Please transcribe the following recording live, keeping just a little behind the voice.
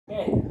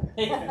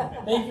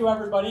Thank you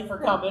everybody for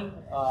coming.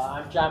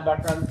 I'm John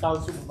Becker, I'm the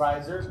town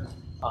supervisor.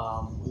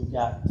 We've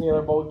got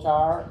Taylor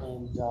Botar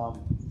and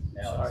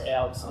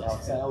Alex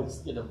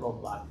get a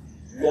roadblock.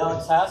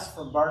 Alex Hess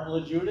from Barton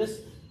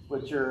LaJudas,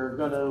 which are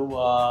going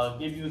to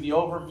give you the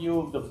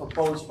overview of the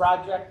proposed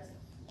project.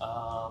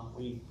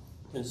 We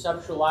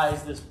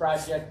conceptualized this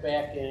project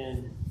back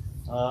in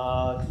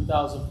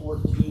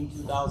 2014,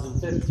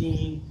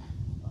 2015.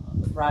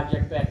 The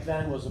project back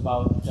then was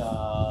about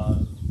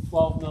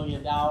 $12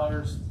 million,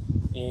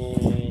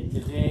 and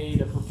today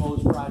the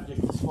proposed project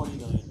is $20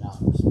 million.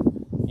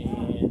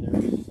 And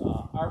there's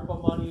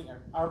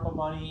ARPA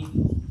money,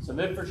 some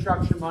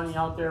infrastructure money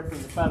out there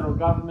from the federal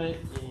government,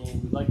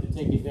 and we'd like to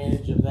take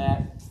advantage of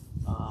that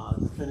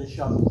to finish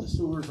up the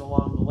sewers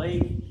along the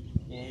lake,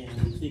 and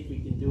we think we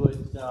can do it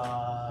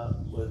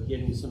with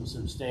getting some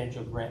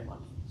substantial grant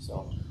money.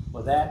 So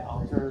with that,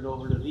 I'll turn it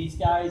over to these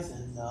guys,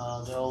 and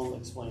they'll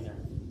explain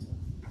everything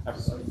to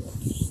everybody.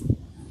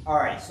 All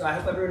right, so I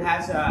hope everyone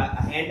has a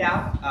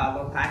handout, a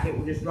little packet.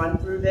 We'll just run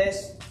through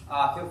this.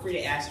 Feel free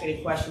to ask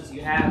any questions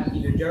you have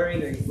either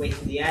during or you wait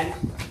to the end,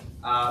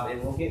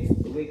 and we'll get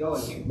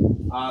going here.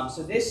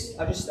 So this,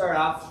 I'll just start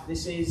off.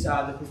 This is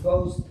the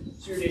proposed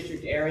sewer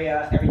district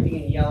area.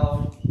 Everything in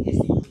yellow is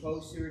the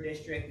proposed sewer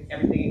district.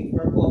 Everything in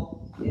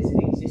purple is an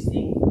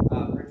existing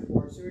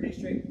Bridgeport sewer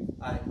district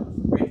that comes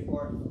from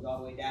Bridgeport, goes all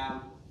the way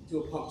down to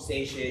a pump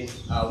station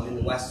within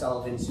the West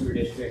Sullivan sewer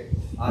district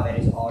that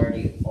is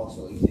already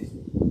also existing.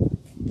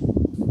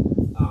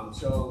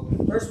 So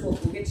first we'll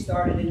get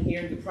started in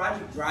here. The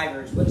project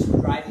drivers, what's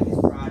driving this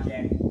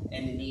project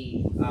and the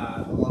need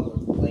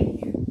along the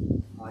lake here.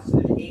 So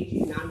there's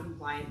aging,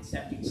 non-compliant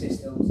septic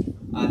systems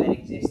that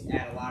exist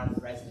at a lot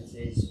of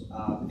residences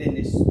within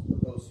this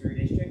proposed sewer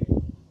district.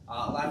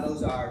 A lot of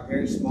those are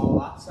very small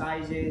lot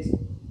sizes,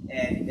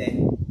 and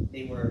then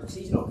they were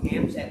seasonal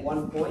camps at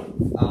one point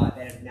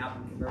that have now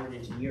been converted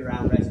into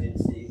year-round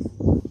residences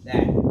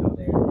that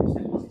their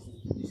septic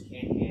systems just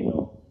can't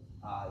handle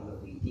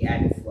the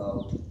added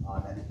flow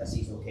that a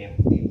seasonal camp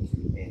will be able to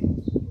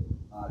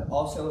handle.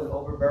 Also, an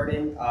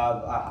overburden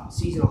of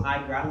seasonal high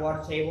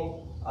groundwater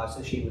table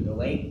associated with the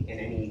lake and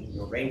any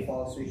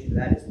rainfall associated with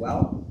that as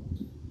well.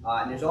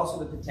 And there's also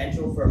the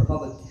potential for a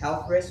public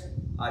health risk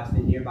to the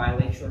nearby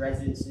lakeshore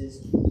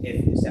residences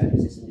if the septic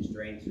system is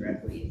drained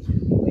directly into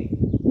the lake.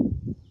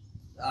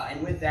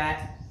 And with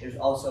that, there's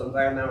also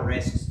environmental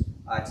risks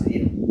to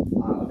the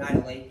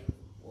Oneida Lake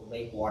or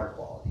lake water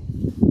quality.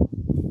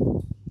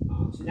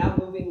 So now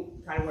moving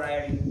kind of what I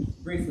already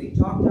briefly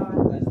talked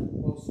on as the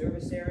proposed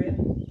service area.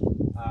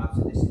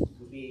 So this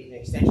would be an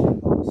extension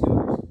of public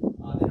sewers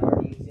that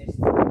already exist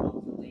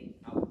along the lake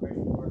out of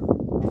Bridgeport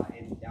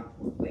and down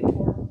towards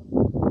Lakeport.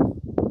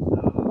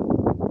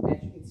 As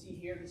you can see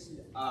here, this is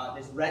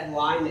this red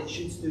line that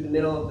shoots through the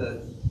middle of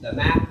the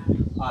map.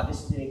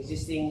 This is an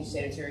existing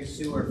sanitary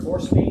sewer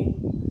force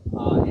main,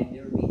 and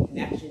there would be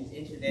connections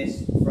into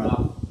this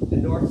from the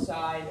north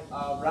side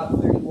of Route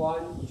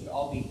 31, which would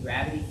all be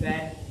gravity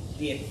fed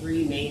via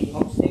 3 main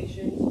pump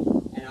stations,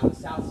 and on the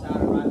south side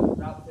of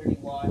Route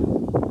 31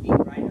 would be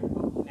grinder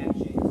pump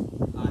connections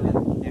that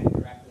would connect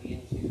directly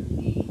into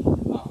the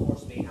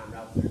force main on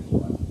Route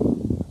 31.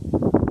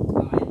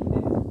 In the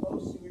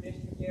proposed sewer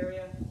district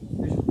area,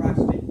 there's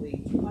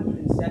approximately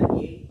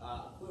 278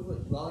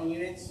 equivalent dwelling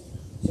units.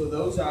 So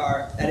those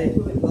are, that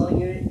equivalent dwelling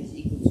unit is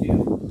equal to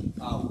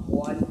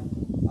one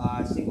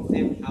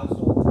single-family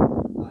household.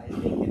 And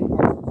vacant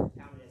parcels are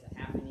counted as a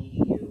half an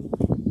EDU.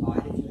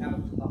 And if you have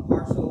a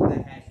parcel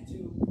that has 2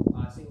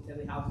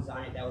 single-family houses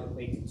on it, that would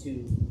equate to 2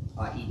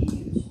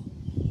 EDUs.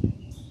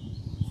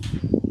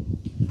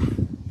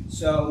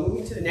 So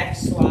moving to the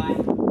next slide,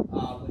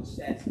 which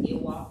says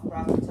ELWA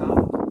across the top,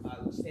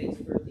 which stands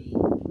for the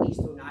East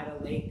Oneida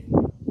Lake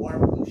Water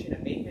Pollution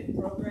Abatement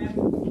Program.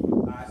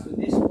 So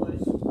this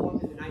was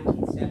formed in the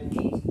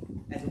 1970s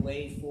as a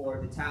way for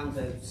the towns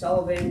of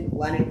Sullivan,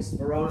 Lenox,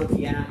 Verona,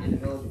 Vienna, and the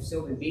village of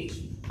Sylvan Beach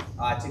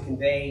to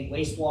convey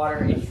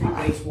wastewater and treat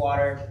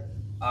wastewater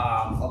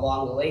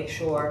along the lake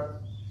shore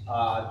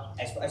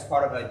as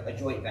part of a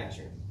joint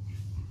venture.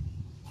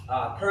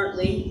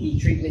 Currently, the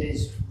treatment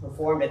is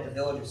performed at the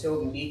village of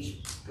Sylvan Beach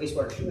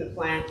wastewater treatment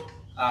plant.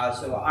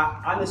 So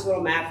on this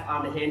little map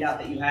on the handout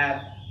that you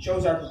have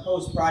shows our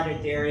proposed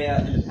project area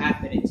and the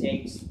path that it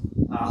takes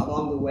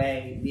along the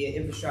way via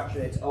infrastructure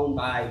that's owned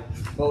by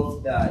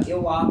both the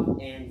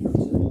ILWAP and from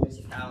two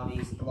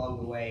municipalities along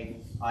the way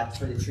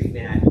for the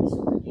treatment at the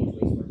Sylvan Beach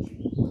wastewater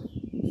treatment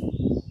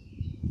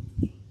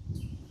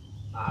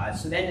plant.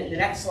 So then the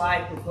next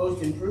slide,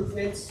 proposed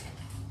improvements.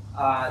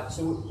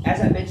 So as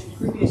I mentioned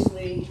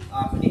previously,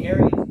 for the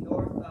areas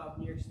north of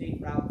New York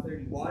State Route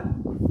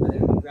 31, there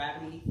will be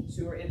gravity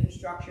sewer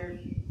infrastructure,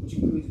 which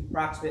includes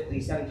approximately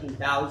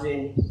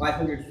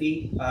 17,500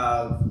 feet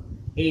of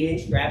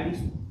 8-inch gravity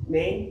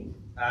main,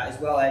 as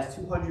well as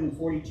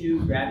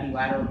 242 gravity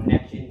lateral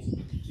connections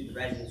to the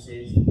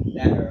residences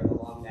that are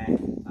along that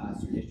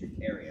sewer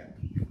district area,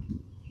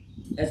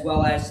 as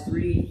well as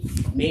 3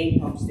 main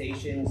pump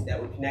stations that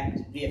would connect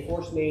via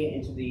force main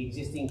into the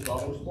existing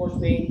 12-inch force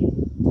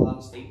main,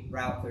 along State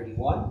Route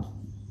 31.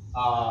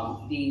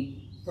 The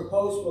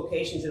proposed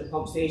locations of the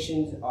pump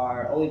stations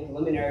are only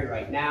preliminary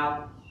right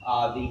now.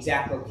 The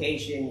exact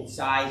location,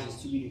 size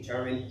is to be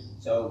determined.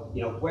 So,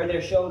 where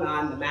they're shown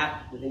on the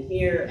map within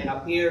here and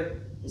up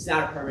here, it's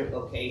not a permanent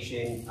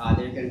location.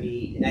 They're going to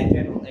be in that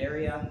general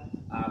area,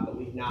 but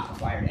we've not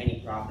acquired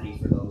any property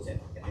for those at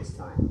this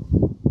time.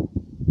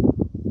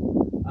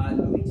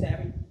 Moving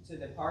to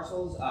the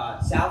parcels,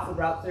 south of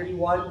Route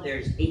 31,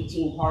 there's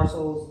 18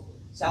 parcels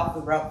south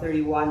of Route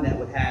 31 that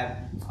would have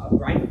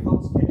grinder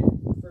pumps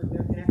for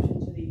their connection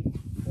to the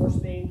force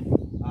main,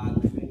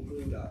 which would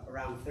include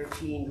around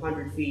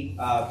 1,300 feet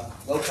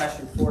of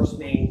low-pressure force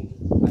main.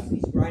 So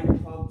these grinder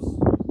pumps,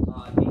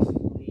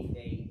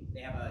 basically,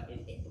 they have a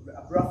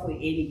roughly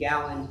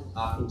 80-gallon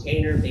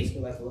container,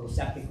 basically like a little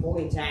septic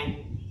holding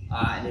tank,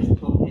 and there's a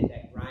pump in it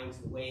that grinds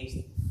the waste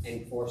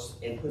and puts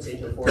it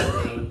into a force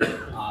main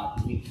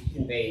to be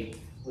conveyed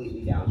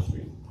completely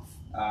downstream.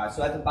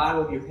 So at the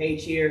bottom of your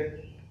page here,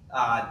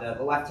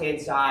 the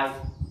left-hand side,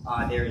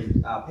 there is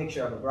a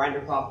picture of a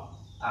grinder pump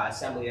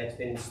assembly that's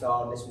been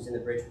installed. This was in the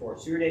Bridgeport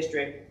Sewer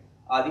District.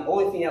 The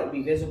only thing that would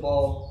be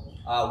visible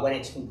when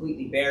it's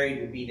completely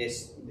buried would be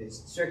this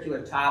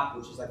circular top,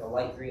 which is like a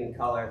light green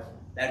color.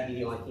 That would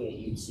be the only thing that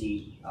you'd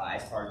see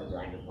as part of the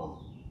grinder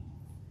pump.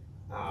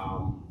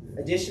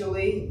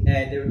 Additionally,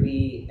 there would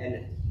be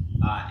an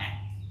you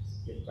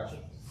have a question?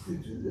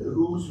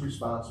 Who's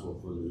responsible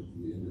for the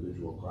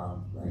individual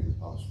grinder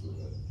pumps for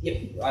that?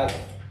 Yep,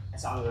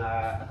 that's on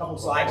a couple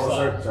slides.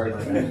 Sorry.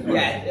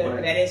 Yeah,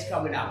 that is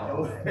coming out.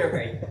 Don't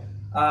worry.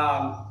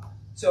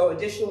 So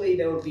additionally,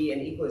 there would be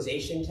an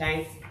equalization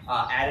tank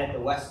added at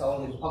the West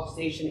Sullivan Pump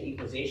Station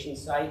equalization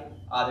site.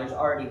 There's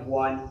already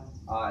one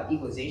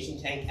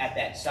equalization tank at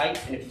that site,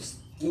 and if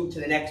you move to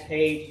the next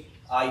page,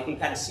 you can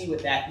kind of see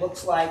what that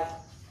looks like.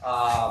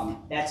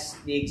 That's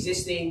the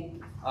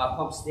existing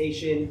pump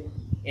station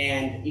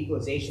and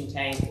equalization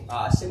tank.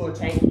 A similar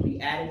tank will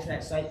be added to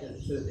that site, so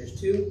that there's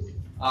two.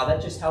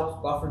 That just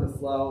helps buffer the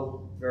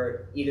flow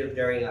for either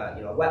during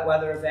a wet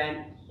weather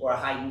event or a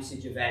high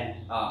usage event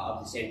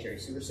of the sanitary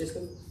sewer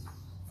system.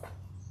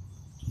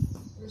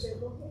 Where's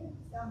it located?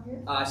 Down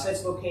here? So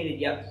it's located,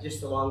 yep,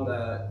 just along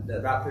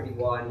the Route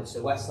 31,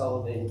 so West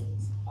Sullivan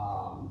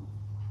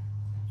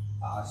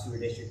Sewer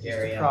District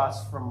area.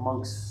 Across from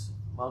Monk's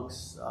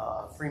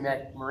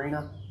Freemet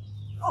Marina.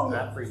 Oh,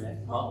 Not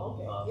Freemet.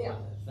 okay. Yeah.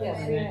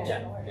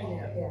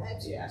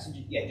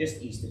 Yeah,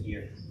 just east of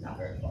here, not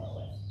very far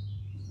away.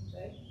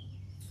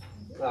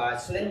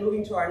 So then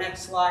moving to our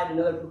next slide,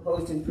 another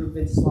proposed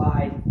improvement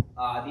slide.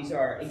 These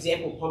are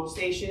example pump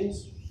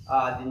stations.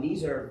 Then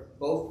these are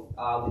both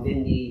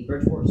within the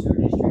Bridgeport Sewer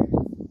District.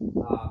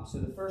 So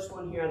the first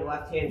one here on the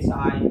left-hand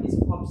side is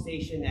a pump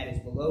station that is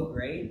below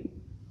grade.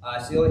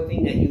 So the only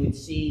thing that you would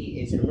see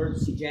is an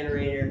emergency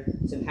generator,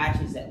 some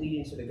hatches that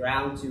lead into the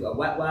ground to a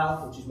wet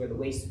well, which is where the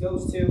waste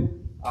goes to.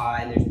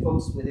 And there's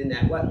pumps within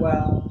that wet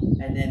well,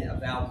 and then a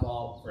valve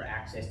vault for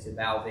access to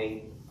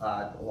valving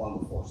along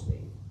the force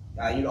main.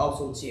 You'd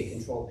also see a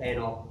control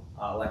panel,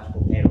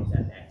 electrical panels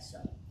at that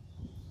site.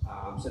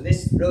 So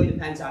this really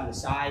depends on the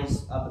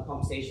size of the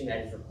pump station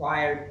that is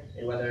required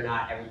and whether or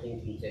not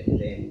everything can fit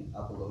within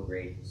a below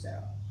grade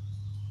setup.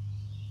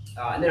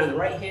 And then on the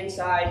right-hand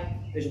side,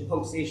 there's a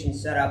pump station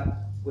setup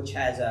which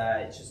has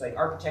it's just like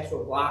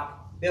architectural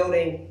block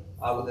building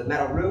with a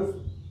metal roof.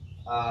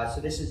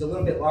 So this is a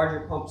little bit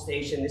larger pump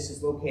station. This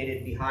is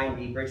located behind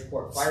the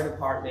Bridgeport Fire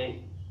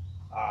Department.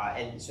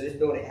 And so this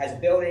building has a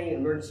building, an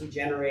emergency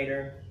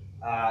generator,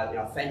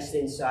 fenced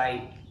in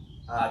site.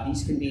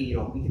 These can be,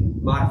 we can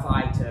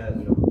modify to,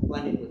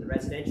 blend in with the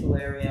residential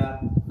area.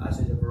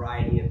 So there's a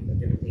variety of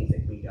different things that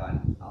can be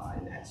done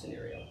in that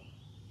scenario.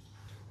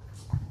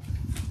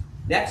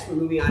 Next, we're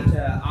moving on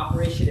to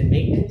operation and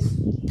maintenance.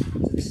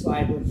 So this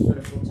slide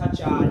we'll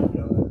touch on,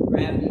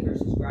 gravity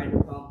versus grinder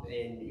pump,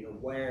 and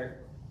where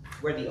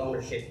the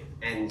ownership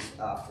ends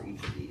for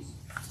each of these.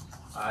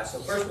 So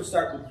first, we'll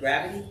start with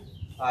gravity.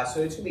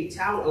 So it's going to be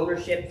town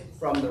ownership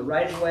from the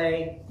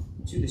right-of-way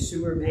to the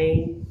sewer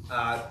main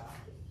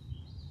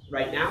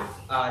right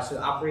now. So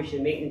the operation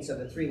and maintenance of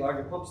the three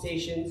larger pump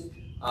stations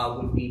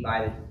would be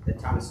by the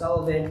town of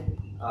Sullivan,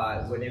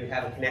 where they would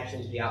have a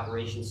connection to the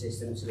operation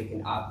system so they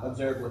can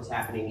observe what's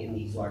happening in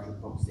these larger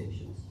pump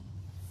stations.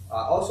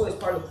 Also, as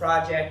part of the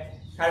project,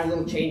 kind of a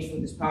little change to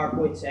what this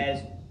PowerPoint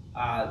says,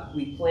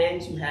 we plan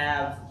to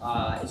have,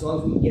 as long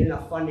as we can get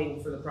enough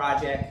funding for the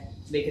project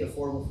to make it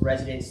affordable for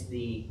residents,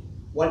 the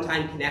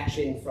one-time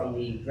connection from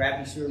the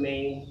gravity sewer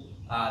main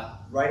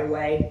right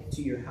away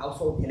to your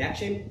household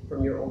connection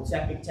from your old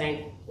septic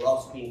tank will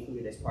also be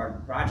included as part of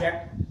the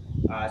project.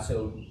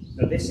 So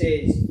this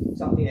is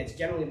something that's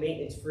generally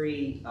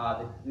maintenance-free.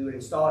 That we would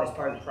install it as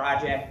part of the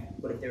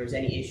project, but if there was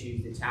any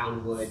issues, the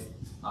town would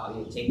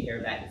take care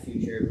of that in the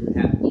future. We would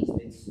have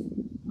easements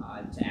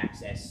to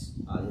access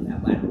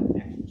that lateral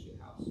connection to your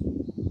house.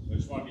 I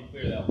just want to be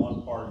clear that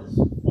one part is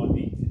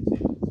funding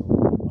contingent. So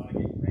we want to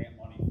get grant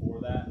money for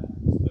that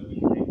so that we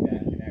can make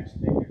that connection,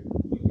 make it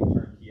completely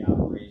turnkey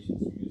operations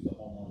so the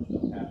homeowners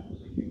don't have to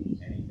really do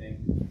anything.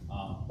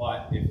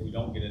 But if we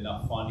don't get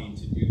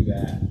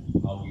that,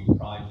 we would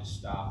probably just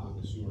stop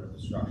with the sewer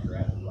infrastructure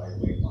at the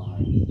right-of-way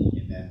line,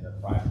 and then the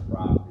private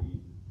property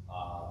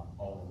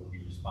owner would be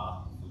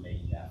responsible for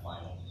making that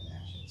final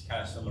connection. It's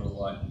kind of similar to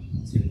what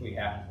typically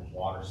happens with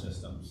water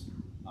systems.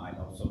 I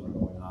know some are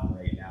going on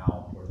right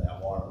now where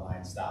that water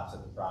line stops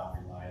at the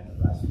property line and the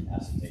resident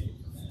has to take it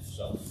from there.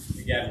 So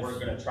again, we're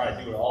going to try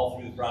to do it all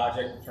through the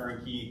project,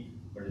 turnkey,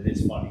 but it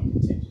is funding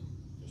contingent.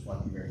 Just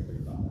want to be very clear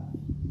about that.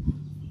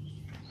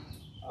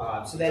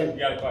 So then, you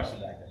got a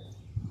question back there?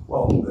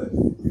 Well,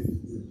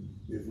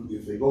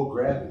 if they go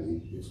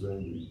gravity, it's going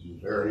to be the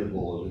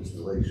variable of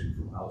installation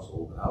from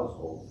household to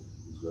household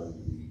is going to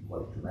be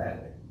quite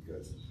dramatic,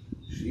 because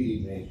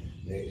she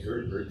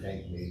her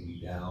tank may be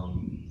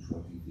down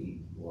 20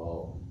 feet.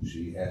 Well,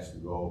 she has to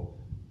go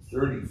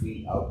 30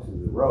 feet out to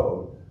the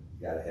road.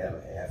 You got to have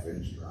a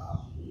half-inch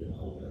drop,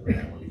 whatever,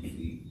 20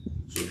 feet.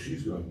 So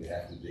she's going to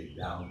have to dig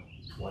down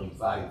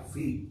 25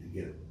 feet to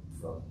get it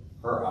from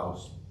her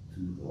house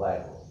to the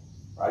lateral,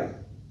 right?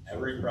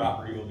 Every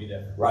property will be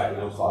different. Right,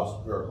 it'll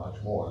cost her much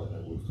more than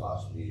it would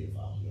cost me if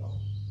I'm,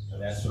 In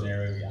that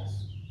scenario,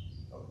 yes.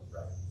 Oh,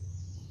 right.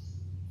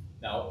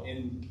 Now,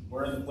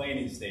 we're in the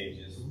planning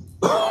stages.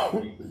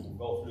 We'll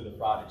go through the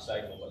project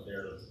cycle, but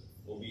there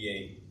will be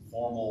a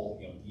formal,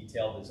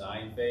 detailed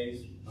design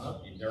phase.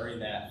 And during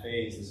that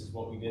phase, this is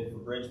what we did for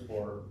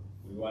Bridgeport.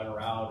 We went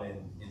around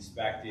and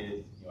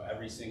inspected,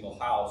 every single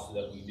house so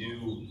that we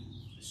knew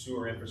the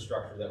sewer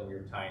infrastructure that we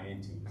were tying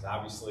into. Because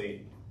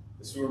obviously,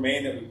 the sewer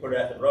main that we put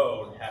at the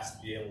road has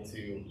to be able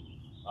to,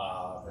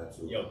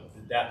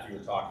 the depth you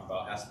were talking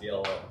about has to be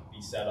able to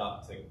be set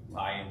up to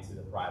tie into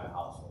the private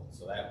household.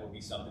 So that would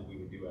be something we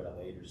would do at a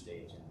later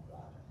stage in the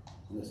project.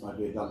 And this might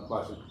be a dumb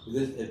question.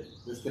 If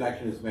this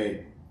connection is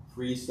made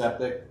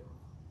pre-septic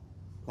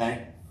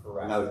tank?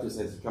 Correct. No, it just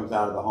it comes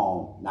out of the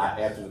home, not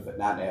after the fact.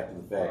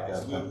 Right.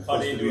 So we would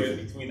cut into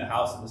it between the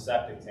house and the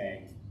septic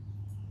tank,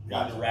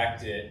 Gotcha.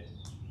 redirect it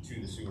to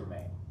the sewer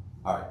main.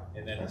 All right.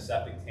 And then the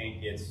septic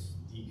tank gets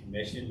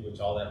decommissioned, which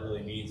all that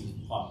really means is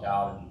pumped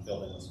out and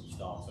filled in with some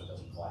stone so it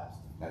doesn't collapse.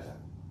 Gotcha.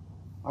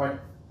 All right.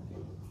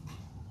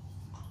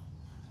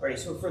 alright,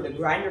 so for the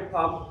grinder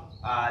pump,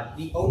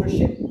 the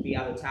ownership will be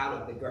on the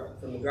town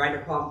from the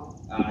grinder pump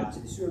to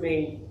the sewer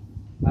main,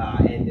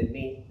 and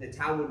the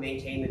town would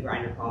maintain the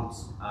grinder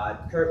pumps.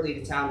 Currently,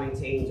 the town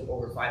maintains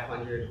over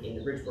 500 in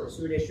the Bridgeport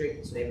Sewer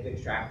District, so they have a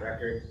good track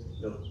record,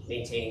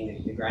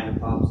 maintaining the grinder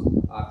pumps.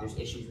 If there's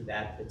issues with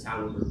that, the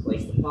town would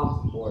replace the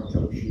pump or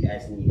troubleshoot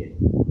as needed.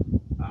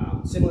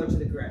 Similar to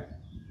the grid.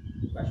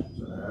 Questions?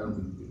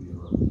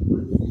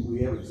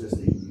 We have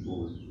existing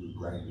people with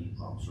grinding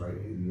pumps, right?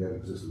 And you have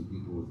existing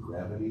people with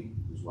gravity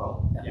as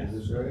well in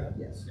this area?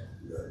 Yes.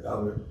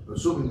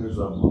 Assuming there's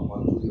a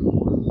monthly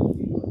report of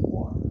feet of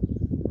water,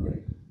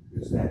 right?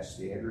 Is that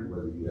standard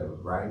whether you have a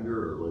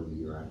grinder or whether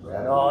you're on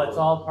gravity? No, it's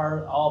all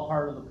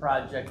part of the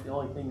project. The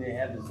only thing they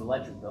have is the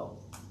electric bill.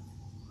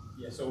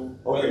 Yeah, so Okay,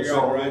 whether you're so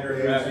on grinder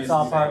or gravity, It's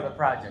all part of the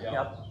project.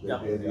 Yep.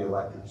 Yep. They pay the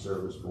electric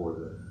service for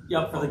the.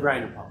 Yep, for the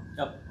grinder pump.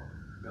 Yep.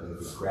 And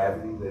if it's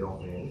gravity, they don't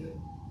pay anything?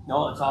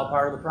 No, it's all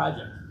part of the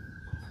project.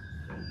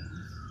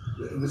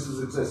 And this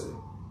is existing?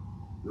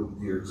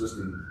 Your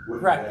existing? what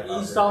you Correct. have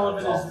out East there,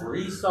 Sullivan that's all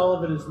free? East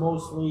Sullivan is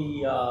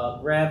mostly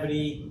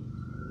gravity.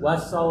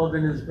 West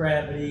Sullivan is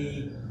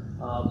gravity.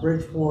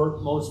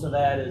 Bridgeport, most of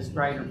that is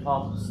grinder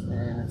pumps,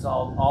 and it's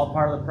all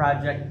part of the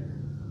project.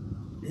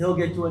 He'll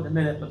get to it in a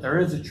minute, but there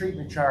is a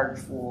treatment charge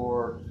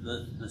for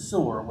the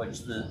sewer,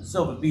 which the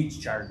Silva Beach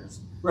charges.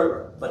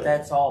 Right. But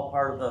that's all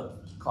part of the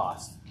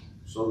cost.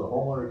 So the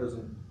homeowner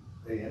doesn't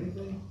pay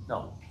anything?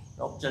 No,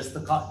 just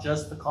the cost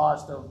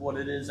of what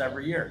it is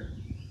every year,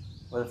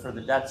 whether for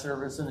the debt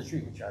service and the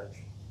treatment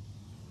charge.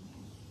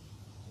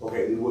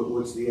 Okay,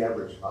 what's the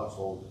average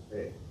household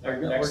pay?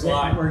 Next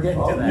slide. We're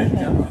getting to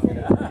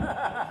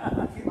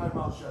that. Keep my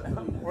mouth shut.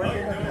 We're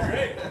getting to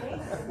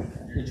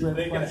that. Did you have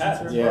a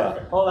question, sir? Yeah.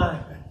 Hold on.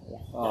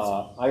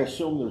 I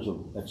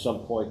assume at some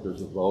point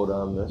there's a vote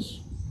on this.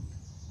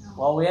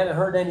 Well, we haven't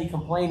heard any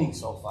complaining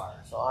so far,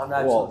 so I'm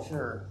not so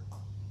sure.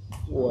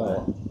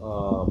 Well,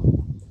 I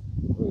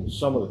mean,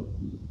 some of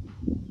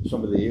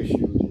the issues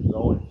you're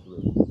going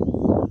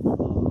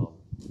through,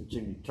 it's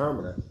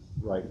indeterminate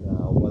right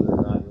now whether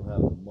or not you'll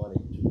have the money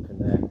to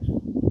connect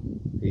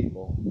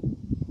people,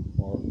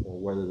 or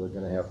whether they're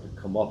going to have to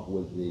come up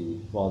with the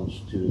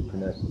funds to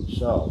connect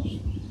themselves.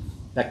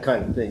 That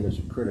kind of thing is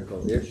a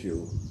critical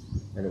issue,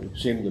 and it would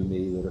seem to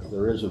me that if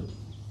there is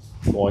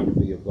going to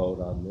be a vote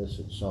on this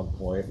at some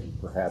point, and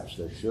perhaps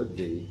there should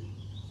be,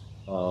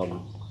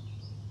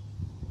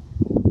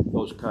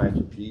 those kinds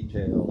of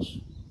details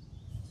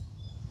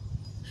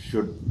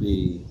should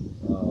be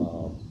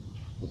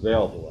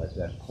available at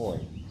that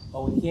point.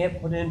 But we can't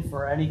put in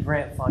for any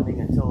grant funding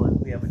until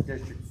we have a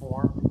district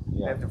form.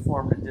 We have to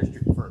form the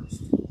district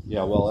first.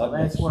 Yeah, well, So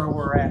that's where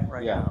we're at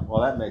right now.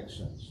 well, that makes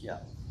sense. Yeah.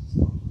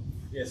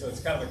 Yeah, so it's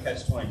kind of a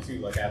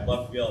catch-22. Like, I'd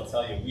love to be able to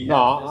tell you we have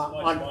No, this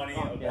much money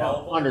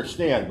available.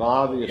 Understand, but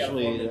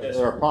obviously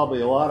there are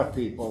probably a lot of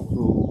people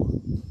who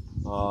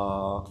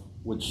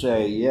would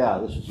say, yeah,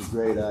 this is a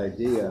great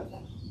idea,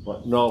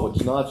 But no,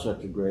 it's not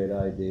such a great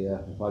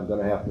idea if I'm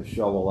gonna have to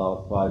shovel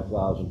out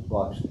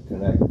 $5,000 to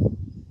connect.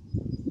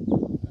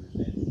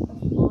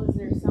 Well, is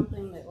there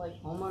something that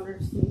like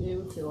homeowners can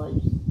do to like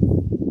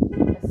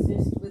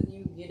assist with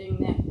you getting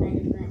that kind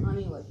of grant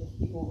money? Like if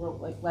people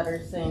wrote like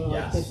letters saying like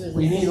Yes, this is.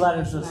 we need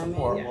letters of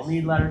support. Yes. We'll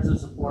need letters of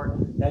support.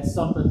 That's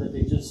something that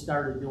they just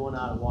started doing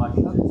out of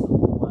Washington.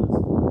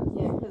 So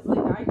Yeah, because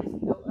like I just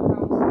built a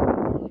house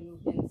and we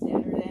moved in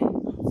Saturday,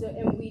 so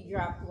and we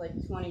dropped like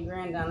 20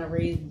 grand on a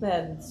raised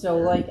bed. So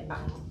like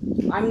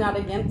I'm not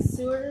against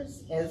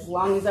sewers as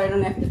long as I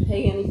don't have to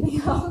pay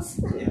anything else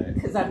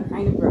because I'm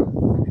kind of broke. I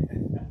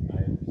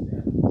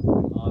understand.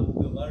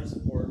 The letter of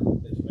support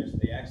that you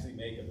mentioned, they actually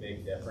make a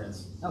big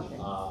difference. Okay. You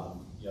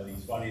know,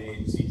 these funding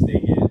agencies, they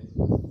get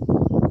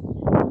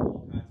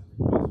all kinds of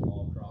requests from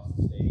all across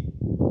the state.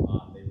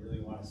 They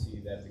really want to see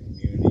that the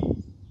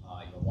community,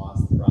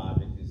 wants the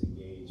project, is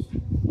engaged,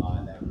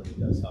 and that really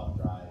does help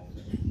drive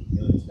millions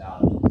of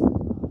dollars.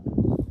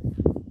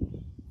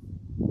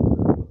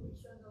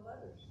 Send the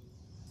letters.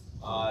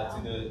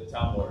 To the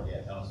town board,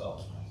 yeah, town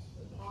itself.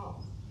 Oh,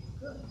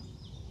 good.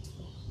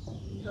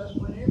 Because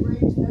when it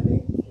rains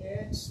heavy,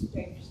 it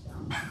stinks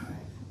down.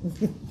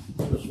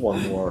 Just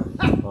one more.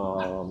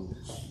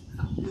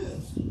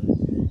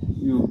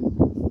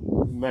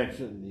 You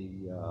mentioned the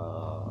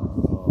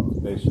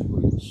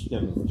basically the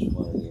stimulus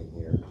money in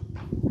here.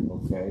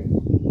 Okay, I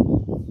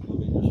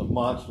mean there's a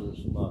monstrous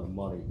amount of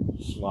money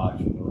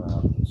sloshing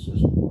around in the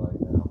system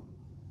right now.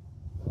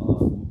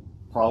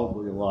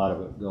 Probably a lot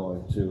of it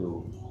going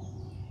to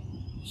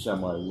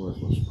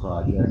semi-worthless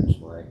projects,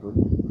 frankly,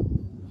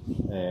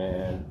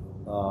 and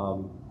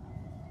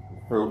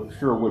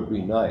sure would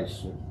be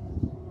nice if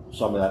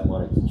some of that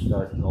money could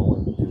start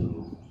going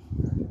to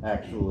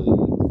actually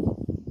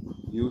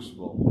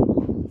useful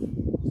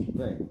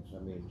things. I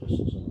mean, just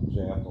as an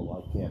example,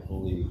 I can't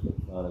believe that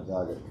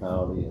Onondaga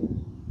County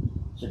and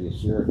City of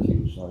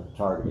Syracuse are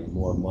targeting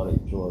more money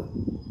toward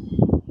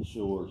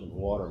sewers and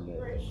water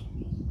mains.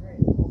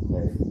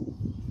 Okay.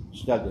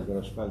 Instead, they're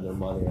going to spend their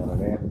money on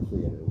an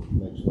amphitheater, which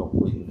makes no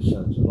freaking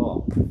sense at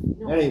all.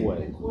 No,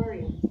 Anyway. an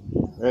aquarium.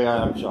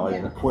 Yeah, I'm sorry,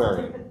 an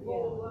aquarium.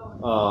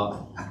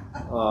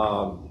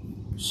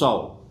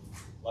 So,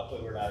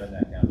 Luckily, we're not in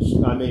that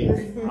county.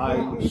 I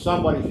mean,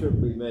 somebody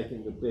should be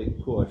making a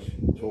big push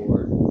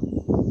toward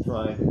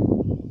trying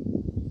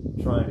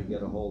to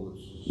get a hold of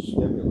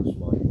stimulus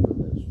money for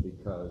this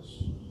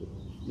because,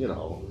 you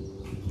know,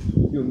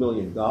 a few $1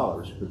 million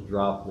could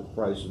drop the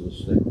price of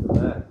this thing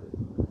dramatically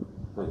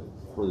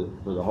for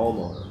the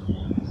homeowner.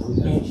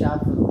 we can't shop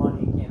for the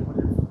money, can't put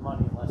in for the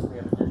money unless we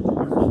have a district.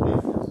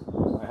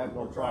 I have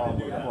no We're trying problem to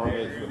do with that. I forming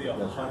agree with you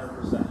this.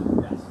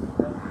 100%. Yes.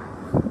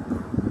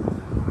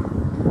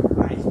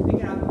 Alright, so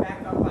picking up back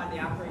up on the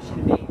operation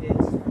and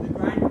maintenance, the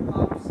grinder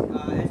pumps, as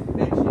we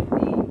mentioned, the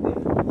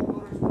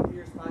homeowners will be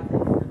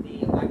responsible for the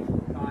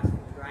electrical costs for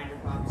the grinder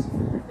pumps.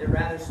 They're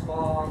rather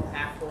small,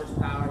 half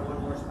horsepower,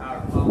 1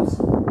 horsepower pumps,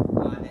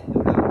 that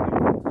they're not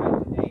running full time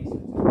today, so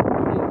it's a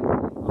pretty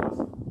cost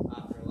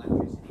for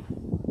electricity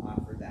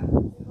for them.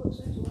 It hooks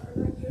into our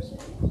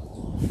electricity.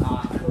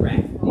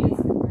 Correct. We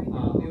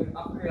would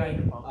upgrade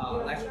Grinder pump.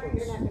 electrical.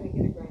 You're not gonna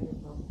get a grinder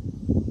pump.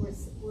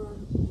 We're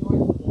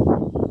north of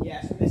that. Yeah,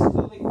 so this is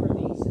only for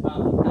these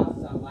houses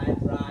on Line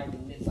Drive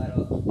and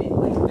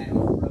Mid-Lake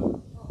Meadows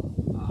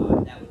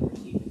Road that would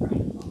receive the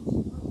grinder pumps.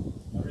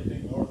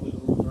 Everything north of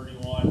Route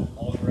 31,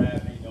 all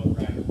gravity, no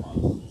grinder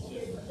pumps. It's Okay,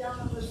 just, but down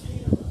on the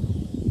street,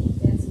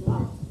 that's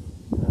not.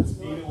 That's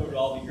Speed north. would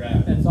all be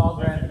gravity. That's all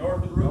gravity.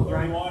 North of No Route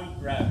grinder. 31,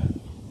 gravity.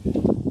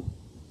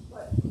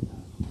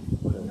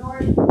 But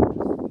north,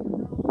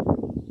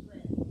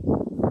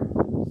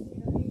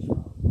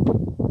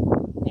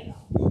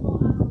 people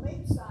on the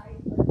lake side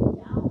or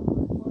down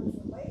towards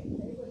the lake,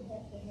 they would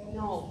have to have.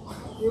 No,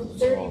 Route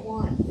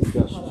 31 is the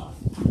Just- cutoff,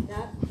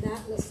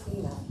 not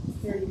Mosquito,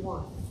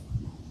 31.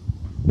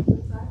 The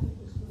traffic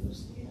is for the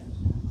students.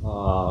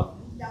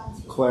 Down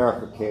through-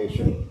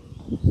 Clarification.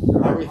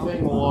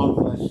 Everything along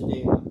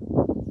Westina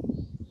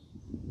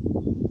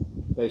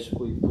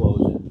basically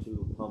flows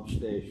into pump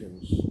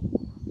stations,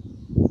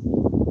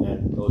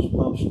 and those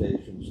pump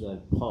stations then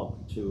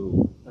pump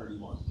to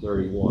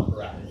 31.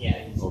 Correct.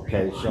 Yeah.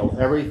 Okay, so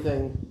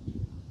everything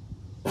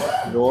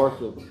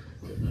north of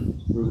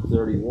Route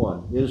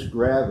 31 is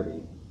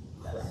gravity.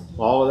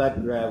 All of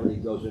that gravity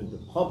goes into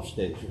pump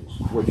stations,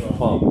 which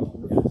pump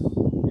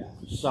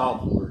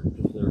southward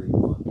to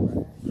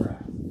 31.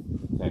 Correct.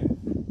 Okay.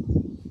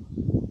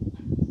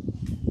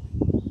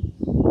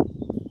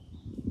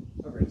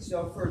 Okay,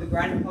 so for the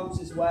grinder pumps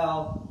as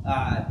well,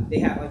 they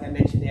have, like I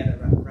mentioned, they have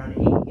around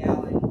an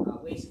 80-gallon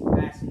waste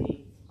capacity.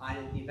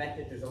 In the event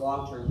that there's a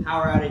long-term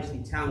power outage,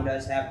 the town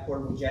does have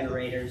portable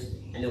generators,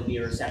 and there'll be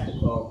a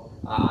receptacle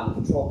on the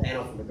control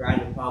panel for the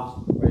grinder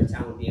pumps, where the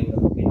town will be able to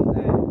hook into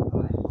that and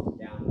pump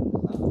down to the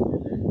level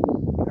in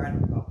the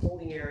grinder pump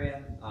holding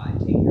area and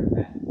take care of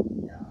that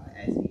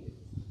as needed.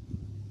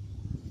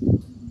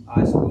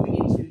 So moving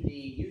into the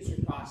user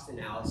cost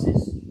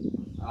analysis.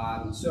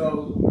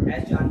 So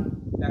as John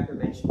Becker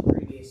mentioned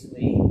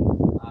previously,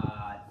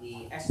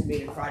 the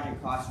estimated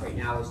project cost right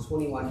now is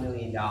 $21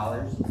 million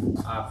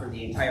for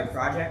the entire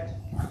project.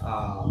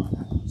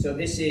 So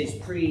this is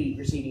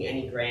pre-receiving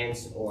any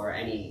grants or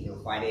any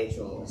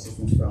financial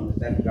assistance from the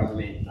federal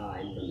government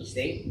and from the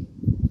state.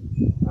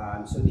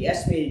 So the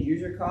estimated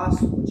user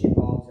cost, which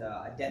involves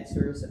a debt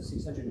service of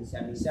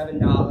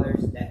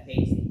 $677, that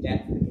pays the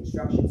debt for the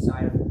construction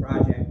side of the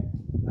project,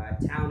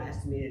 town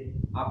estimated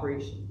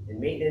operation and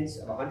maintenance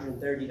of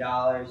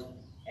 $130,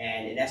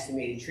 and an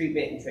estimated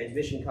treatment and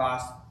transmission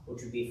cost,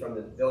 which would be from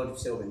the Village of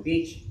Sylvan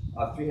Beach,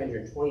 of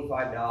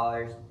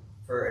 $325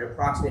 for an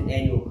approximate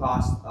annual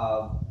cost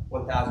of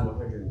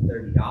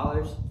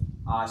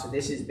 $1,130. So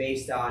this is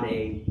based on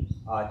a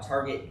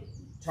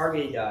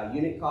targeted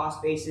unit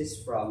cost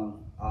basis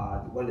from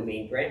one of the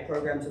main grant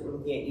programs that we're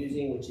looking at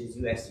using, which is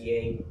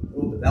USDA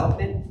Rural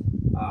Development.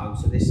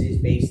 So this is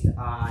based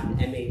on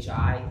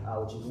MHI,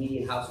 which is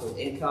median household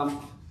income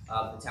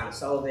of the town of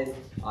Sullivan.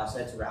 So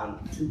that's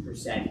around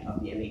 2%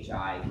 of the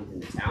MHI within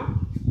the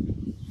town.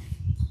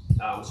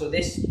 So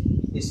this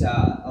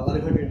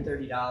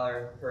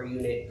 $1,130 per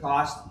unit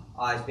cost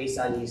is based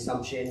on the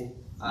assumption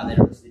that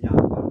are listed down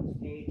the bottom of this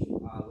page,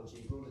 which is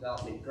Rural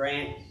Development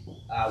Grant,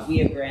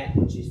 WIA grant,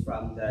 which is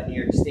from the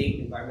New York State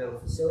Environmental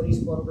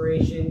Facilities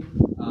Corporation,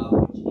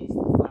 which is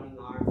the funding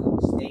arm of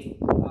the state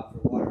for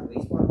water and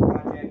wastewater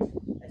projects,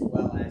 as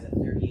well as a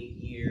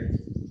 38-year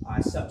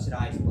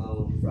subsidized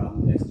loan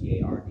from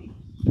USDA RD.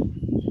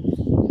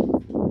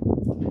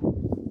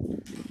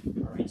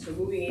 All right, so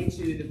moving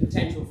into the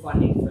potential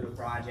funding for the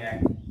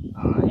project.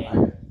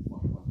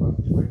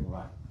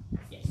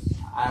 Yes.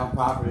 I have a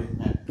property,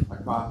 I have an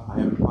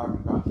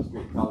apartment across the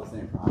street, called the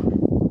same property.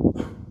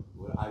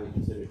 Would I be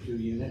considered 2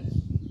 units?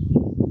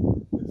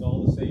 It's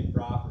all the same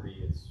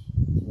property, it's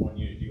one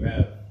unit. You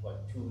have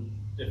like 2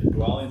 different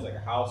dwellings, like a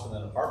house and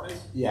then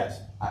apartments?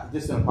 Yes,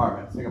 just an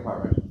apartment, single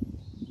apartment.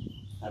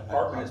 An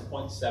apartment is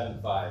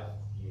 0.75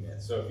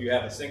 units. So if you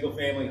have a single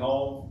family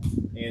home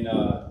and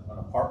an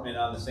apartment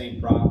on the same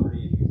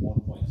property, it'd be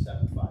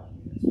 1.75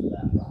 units for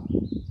that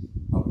property.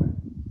 Okay.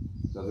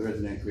 So there is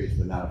an increase,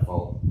 but not a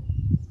full.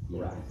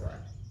 Correct.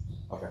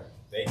 Okay.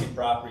 Vacant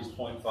property is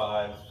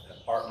 0.5, an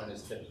apartment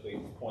is typically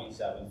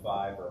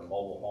 0.75, or a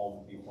mobile home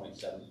would be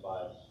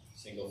 0.75.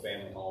 Single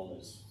family home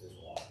is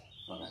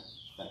 1. Okay.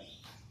 Thanks.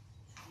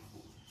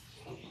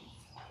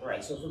 All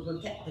right, so for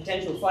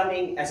potential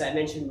funding, as I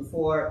mentioned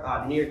before,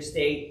 the New York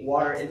State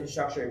Water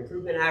Infrastructure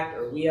Improvement Act,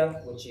 or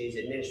WIA, which is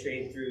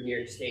administered through New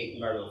York State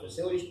Environmental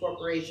Facilities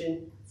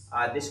Corporation.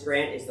 This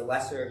grant is the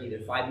lesser of either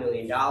 $5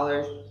 million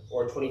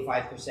or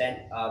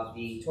 25% of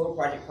the total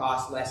project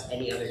cost, less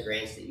any other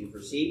grants that you've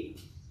received.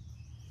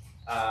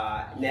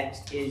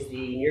 Next is the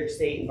New York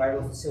State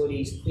Environmental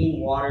Facilities Clean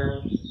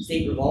Water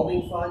State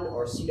Revolving Fund,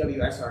 or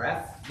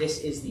CWSRF. This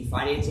is the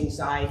financing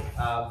side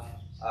of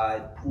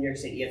New York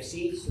State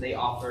EFC, so they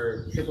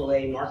offer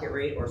AAA market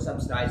rate or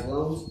subsidized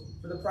loans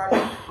for the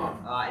project.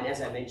 And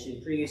as I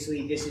mentioned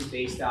previously, this is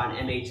based on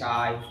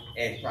MHI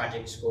and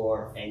project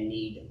score and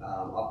need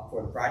up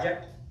for the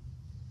project.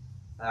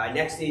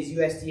 Next is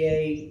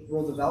USDA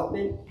Rural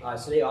Development.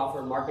 So they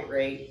offer market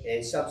rate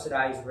and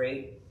subsidized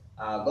rate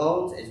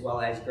loans, as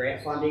well as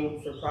grant funding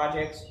for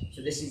projects.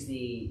 So this is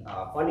the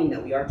funding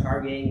that we are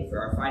targeting for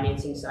our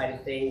financing side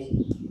of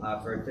things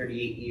for a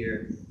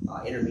 38-year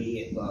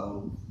intermediate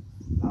loan,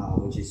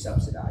 which is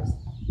subsidized.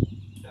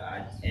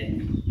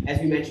 And as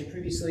we mentioned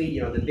previously,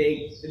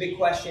 the big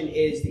question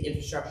is the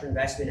Infrastructure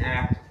Investment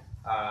Act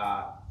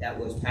that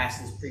was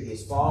passed this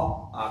previous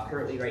fall.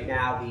 Currently, right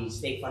now, the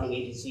state funding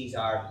agencies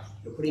are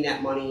putting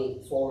that money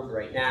forward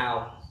right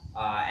now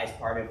as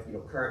part of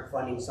current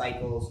funding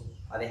cycles.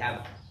 They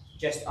have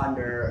just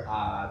under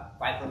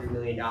 $500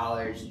 million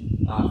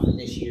for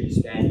this year to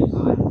spend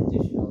on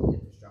additional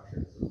infrastructure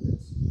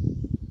improvements.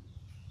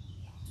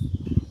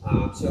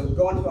 So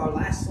going to our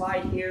last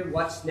slide here,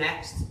 what's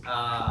next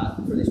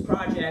for this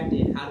project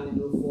and how do we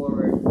move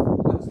forward?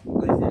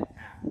 What is that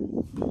path?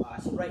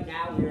 So right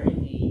now we're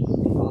in the,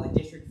 we call it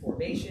district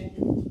formation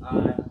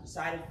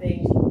side of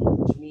things,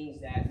 which means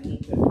that we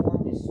need to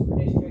form this super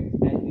district,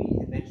 as we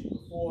had mentioned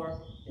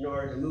before, in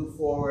order to move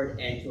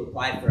forward and to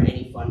apply for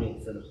any funding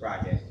for the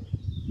project.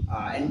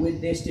 And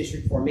with this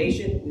district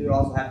formation, we would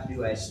also have to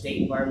do a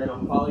state environmental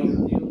quality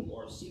review,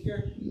 or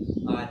SEEKR,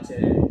 to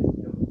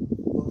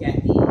look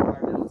at the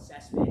environmental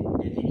assessment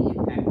and any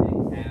impact that it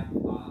could have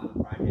on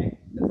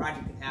the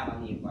project could have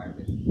on the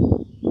environment,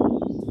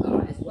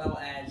 as well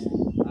as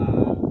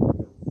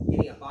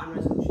getting a bond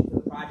resolution for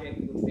the project,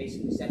 which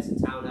basically sets the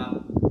town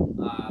up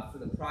for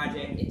the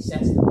project. It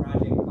sets the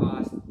project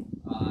cost.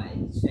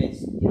 It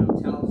says,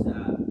 tells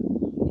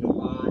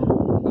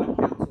bond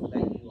council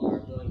that you are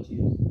willing to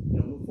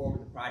move forward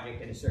with the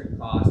project at a certain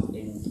cost,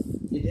 and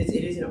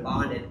it isn't a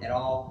bond at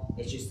all.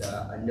 It's just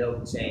a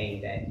note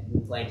saying that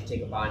we plan to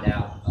take a bond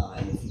out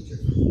in the future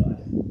for the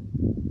project.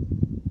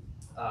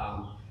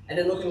 And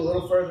then looking a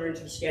little further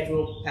into the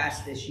schedule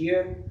past this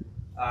year,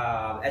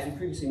 as we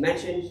previously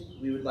mentioned,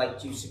 we would like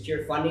to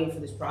secure funding for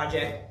this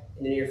project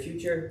in the near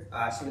future.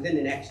 So within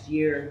the next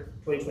year,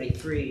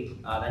 2023,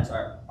 that's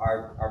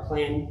our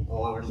plan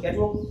along our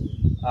schedule.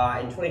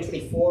 In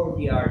 2024 would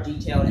be our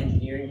detailed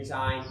engineering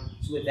design.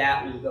 So with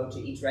that, we would go to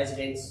each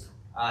residence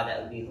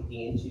that would be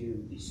looking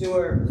into the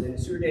sewer within the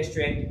sewer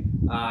district,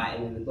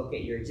 and we would look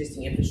at your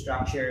existing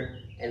infrastructure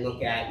and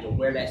look at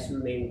where that sewer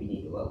main would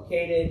be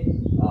located,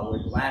 where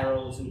the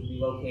laterals would be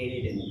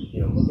located,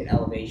 and look at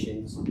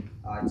elevations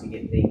to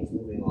get things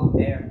moving along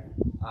there.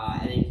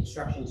 And then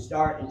construction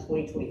start in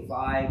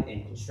 2025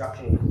 and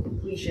construction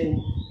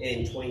completion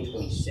in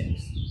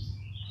 2026.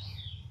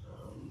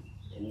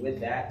 And with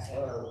that, is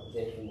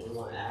there anything we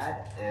want to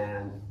add?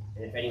 And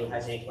if anyone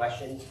has any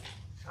questions,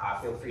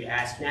 feel free to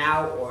ask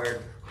now, or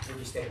if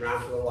you stick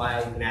around for a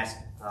while, you can ask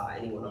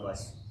any one of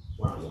us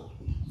one-on-one.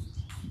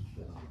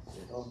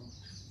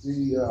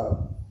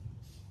 The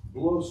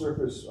below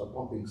surface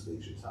pumping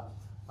stations,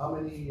 how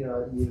many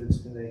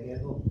units can they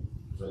handle?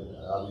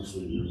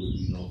 Obviously, there would be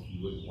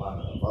you wouldn't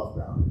want it above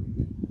ground,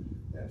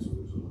 and so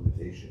there's a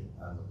limitation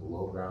on the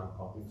below ground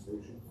pumping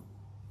station.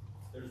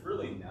 There's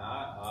really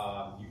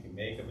not. You can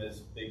make them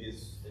as big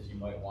as you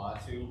might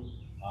want to.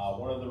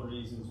 One of the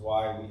reasons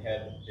why we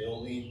had the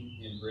building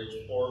in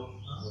Bridgeport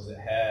was it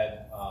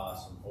had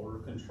some odor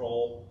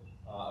control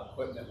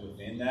equipment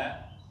within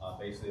that,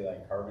 basically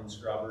like carbon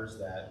scrubbers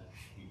that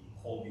you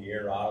hold the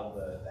air out of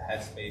the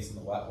headspace in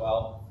the wet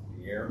well,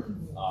 the air,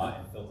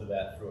 and filter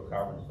that through a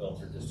carbon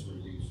filter just to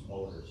reduce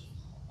odors.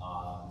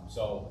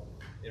 So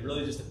it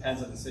really just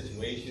depends on the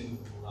situation.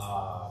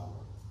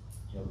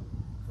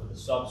 For the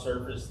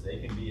subsurface, they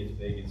can be as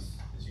big as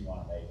you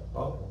want to make them.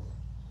 Okay.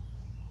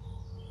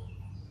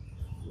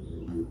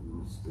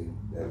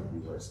 That would be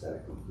more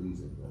aesthetically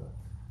pleasing than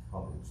a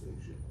pumping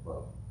station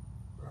above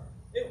ground.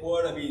 It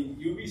would. I mean,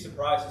 you'd be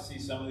surprised to see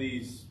some of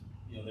these,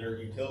 they're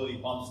utility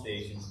pump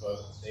stations, but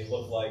they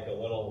look like a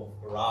little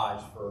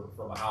garage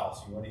from a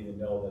house. You wouldn't even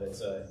know that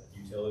it's a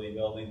utility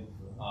building.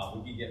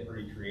 We can get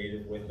pretty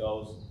creative with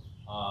those.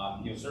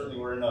 Certainly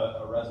we're in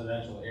a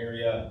residential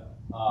area.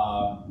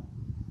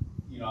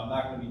 I'm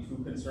not going to be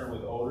too concerned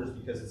with odors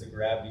because it's a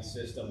gravity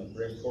system in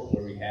Bridgeport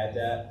where we had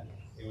that.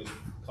 It was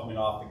coming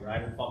off the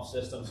grinder pump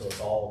system, so it's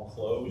all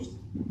closed.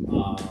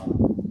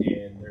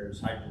 And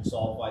there's hydrogen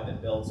sulfide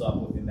that builds up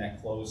within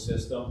that closed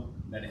system.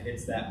 Then it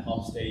hits that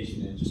pump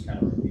station and it just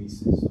kind of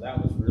releases. So that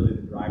was really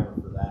the driver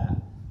for that.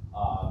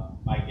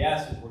 My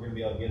guess is we're going to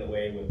be able to get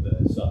away with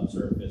the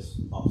subsurface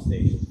pump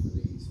stations for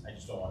these. I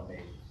just don't want to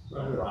make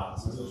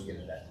promises until we get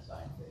into that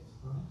design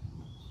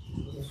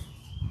phase.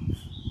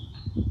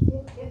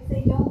 If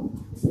they don't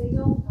receive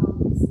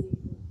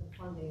the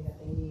funding that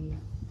they need,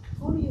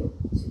 who do you,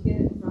 to get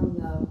it from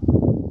the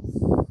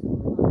sewer line to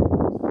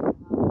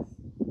the house,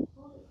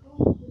 who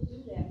would do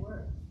that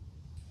work?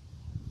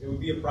 It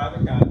would be a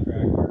private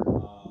contractor. A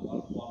lot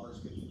of plumbers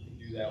could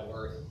do that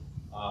work.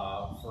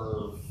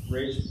 For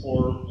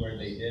Bridgeport, where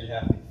they did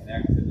have to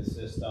connect to the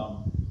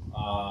system,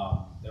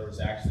 there was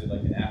actually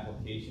like an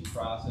application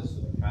process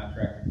so the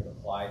contractor could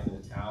apply to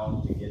the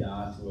town to get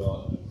onto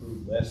an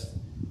approved list.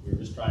 We were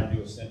just trying to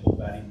do a simple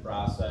vetting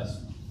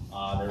process.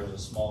 There was a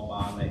small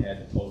bond they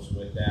had to post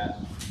with that.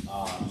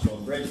 So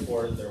in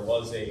Bridgeport, there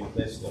was a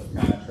list of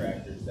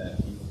contractors that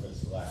people could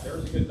select. There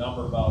was a good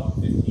number, about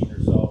 15